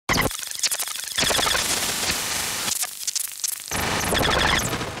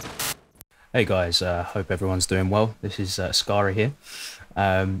Hey guys, hope everyone's doing well. This is Skari here.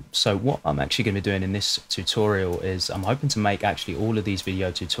 So what I'm actually going to be doing in this tutorial is I'm hoping to make actually all of these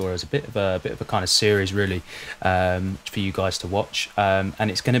video tutorials a bit of a kind of series really for you guys to watch, and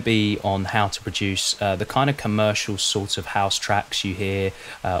it's going to be on how to produce the kind of commercial sort of house tracks you hear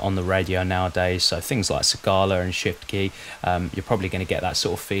on the radio nowadays. So things like Sigala and Shift Key. You're probably going to get that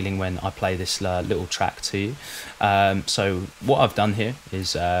sort of feeling when I play this little track to you. So what I've done here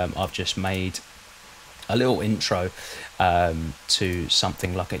is I've just made a little intro to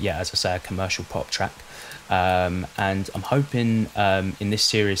something like as I say, a commercial pop track. And I'm hoping in this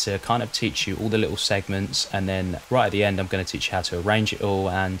series to kind of teach you all the little segments, and then right at the end I'm going to teach you how to arrange it all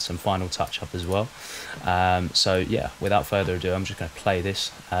and some final touch up as well. So yeah, without further ado, I'm just going to play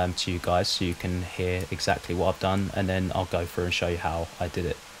this to you guys so you can hear exactly what I've done, and then I'll go through and show you how I did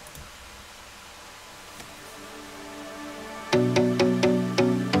it.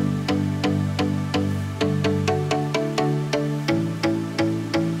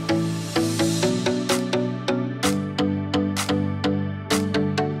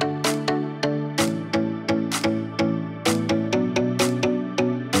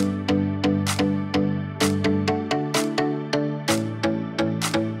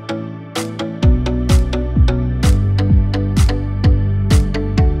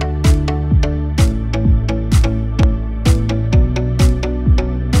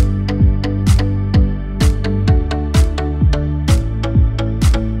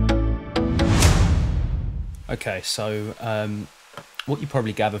 Okay, so what you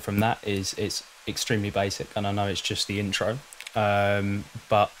probably gather from that is it's extremely basic, and I know it's just the intro,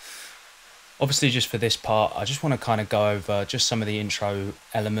 but obviously just for this part, I just want to kind of go over just some of the intro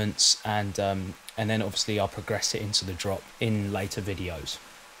elements, and then obviously I'll progress it into the drop in later videos.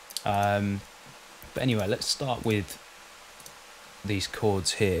 But anyway, let's start with these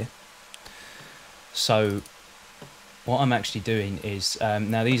chords here. So what I'm actually doing is,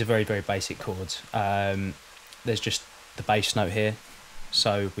 now these are very, very basic chords. There's just the bass note here,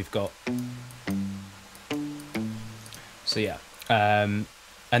 so we've got, so yeah, and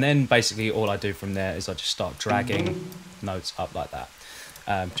then basically all I do from there is I just start dragging notes up like that,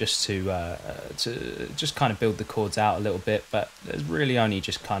 just to just kind of build the chords out a little bit, but there's really only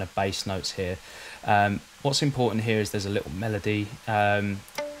just kind of bass notes here. What's important here is there's a little melody, and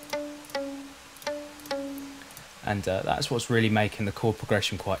that's what's really making the chord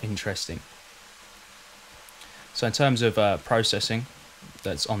progression quite interesting. So in terms of processing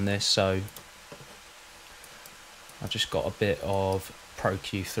that's on this, so I've just got a bit of Pro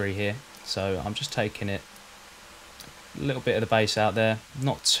Q3 here, so I'm just taking it, a little bit of the bass out there,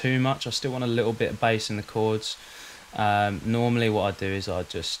 not too much. I still want a little bit of bass in the chords. Normally what I do is I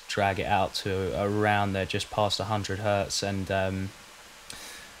just drag it out to around there, just past 100 hertz, and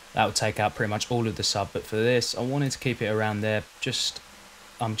that would take out pretty much all of the sub. But for this, I wanted to keep it around there.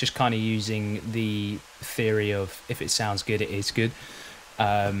 I'm just kind of using the theory of if it sounds good, it is good.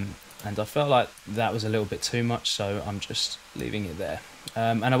 And I felt like that was a little bit too much, so I'm just leaving it there.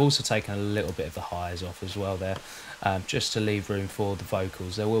 And I've also taken a little bit of the highs off as well there, just to leave room for the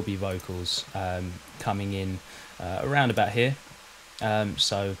vocals. There will be vocals coming in around about here,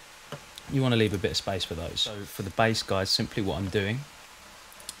 so you want to leave a bit of space for those. So for the bass, guys, simply what I'm doing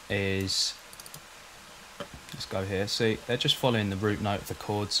is, let's go here. See, they're just following the root note of the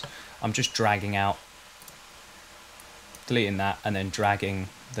chords. I'm just dragging out, deleting that, and then dragging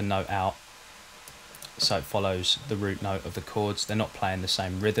the note out so it follows the root note of the chords. They're not playing the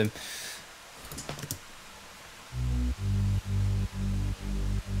same rhythm.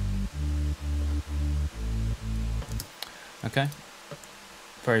 Okay,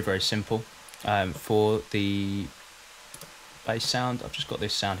 very, very simple. For the bass sound, I've just got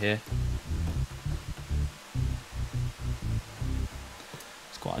this sound here.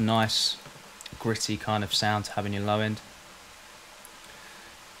 Quite a nice gritty kind of sound to have in your low end.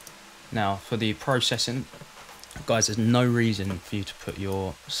 Now for the processing, guys, there's no reason for you to put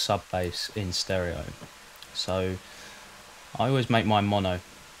your sub bass in stereo, so I always make mine mono,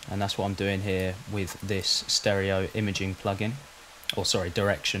 and that's what I'm doing here with this stereo imaging plugin, or sorry,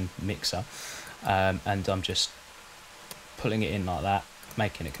 direction mixer, and I'm just pulling it in like that,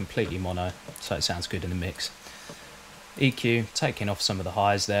 making it completely mono so it sounds good in the mix. EQ, taking off some of the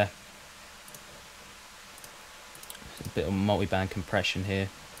highs there. A bit of multi-band compression here,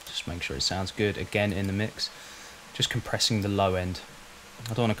 just make sure it sounds good again in the mix. Just compressing the low end.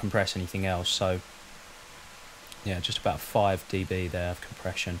 I don't want to compress anything else, so yeah, just about 5 dB there of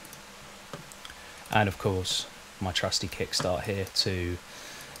compression. And of course, my trusty kickstart here to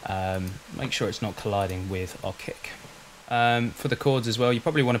make sure it's not colliding with our kick. For the chords as well, you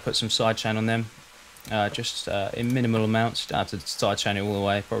probably want to put some sidechain on them, just in minimal amounts. You don't have to sidechain it all the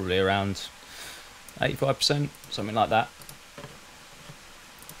way, probably around 85%, something like that.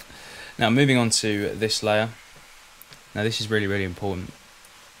 Now moving on to this layer. Now this is really, really important.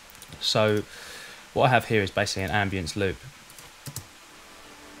 So what I have here is basically an ambience loop.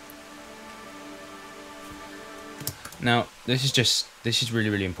 Now this is really,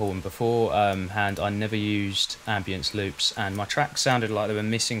 really important. Beforehand I never used ambience loops, and my tracks sounded like they were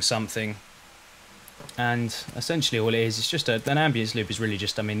missing something. And essentially all it is, it's just an ambience loop is really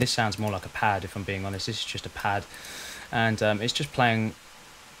just, I mean, this sounds more like a pad, if I'm being honest. This is just a pad, and it's just playing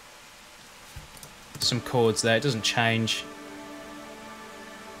some chords there. It doesn't change.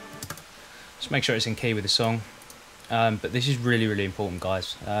 Just make sure it's in key with the song. But this is really, really important,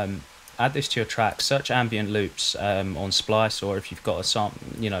 guys. Add this to your track. Search ambient loops on Splice, or if you've got a sort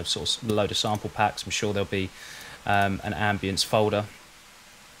of load of sample packs, I'm sure there'll be an ambience folder.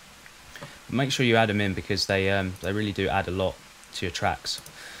 Make sure you add them in, because they really do add a lot to your tracks.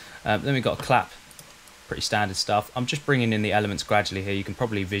 Then we've got a clap, pretty standard stuff. I'm just bringing in the elements gradually here. You can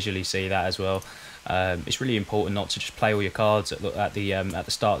probably visually see that as well. It's really important not to just play all your cards at the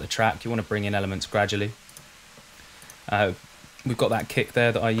start of the track. You want to bring in elements gradually. We've got that kick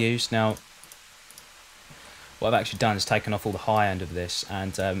there that I used. Now, what I've actually done is taken off all the high end of this,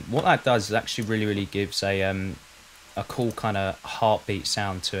 and what that does is actually really gives a cool kind of heartbeat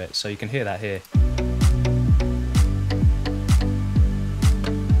sound to it. So you can hear that here.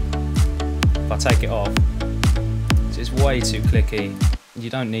 If I take it off, it's way too clicky. You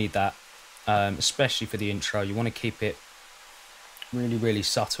don't need that, especially for the intro. You want to keep it really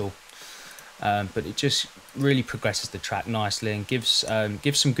subtle. But it just really progresses the track nicely and gives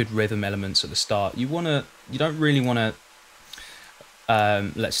some good rhythm elements at the start. You don't really want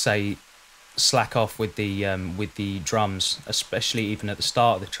to let's say slack off with the drums, especially even at the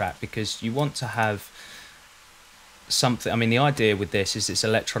start of the track, because you want to have something. I mean, the idea with this is it's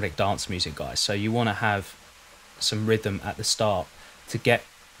electronic dance music, guys, so you want to have some rhythm at the start to get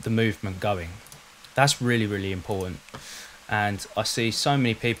the movement going. That's really important. And I see so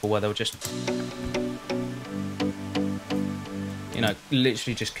many people where they'll just,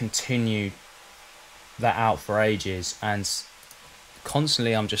 literally just continue that out for ages, and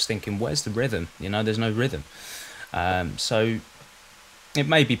constantly I'm just thinking, where's the rhythm? There's no rhythm. So it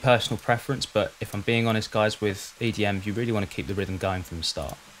may be personal preference, but if I'm being honest, guys, with EDM, you really want to keep the rhythm going from the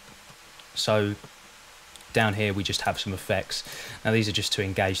start. So down here we just have some effects. Now these are just to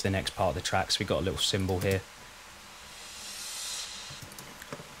engage the next part of the track. So we've got a little cymbal here.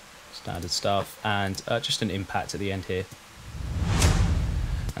 Standard stuff, and just an impact at the end here,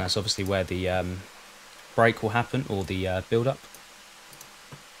 and that's obviously where the break will happen, or the build up.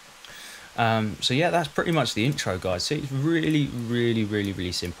 So yeah, that's pretty much the intro, guys. So it's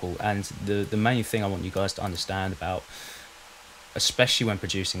really simple, and the main thing I want you guys to understand about, especially when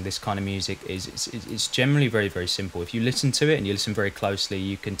producing this kind of music, is it's generally very simple. If you listen to it and you listen very closely,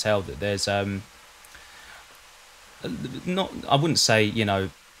 you can tell that there's not, I wouldn't say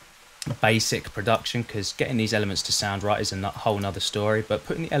basic production, because getting these elements to sound right is a whole nother story, but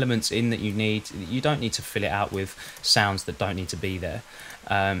putting the elements in that you need, you don't need to fill it out with sounds that don't need to be there.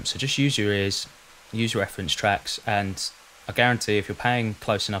 So just use your ears, use reference tracks, and I guarantee if you're paying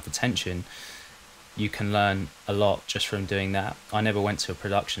close enough attention, you can learn a lot just from doing that. I never went to a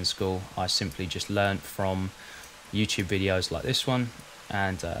production school. I simply just learned from YouTube videos like this one,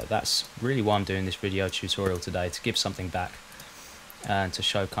 and that's really why I'm doing this video tutorial today, to give something back and to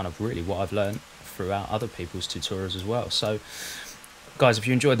show kind of really what I've learned throughout other people's tutorials as well. So guys, if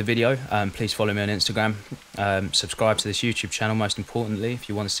you enjoyed the video, please follow me on Instagram, subscribe to this YouTube channel, most importantly, if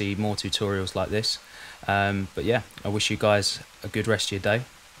you want to see more tutorials like this. But yeah, I wish you guys a good rest of your day,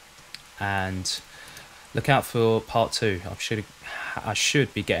 and look out for part 2. I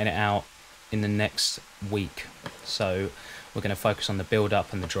should be getting it out in the next week, so we're going to focus on the build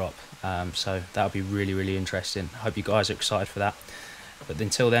up and the drop. So that'll be really interesting. I hope you guys are excited for that. But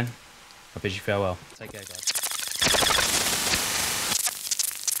until then, I bid you farewell. Take care, guys.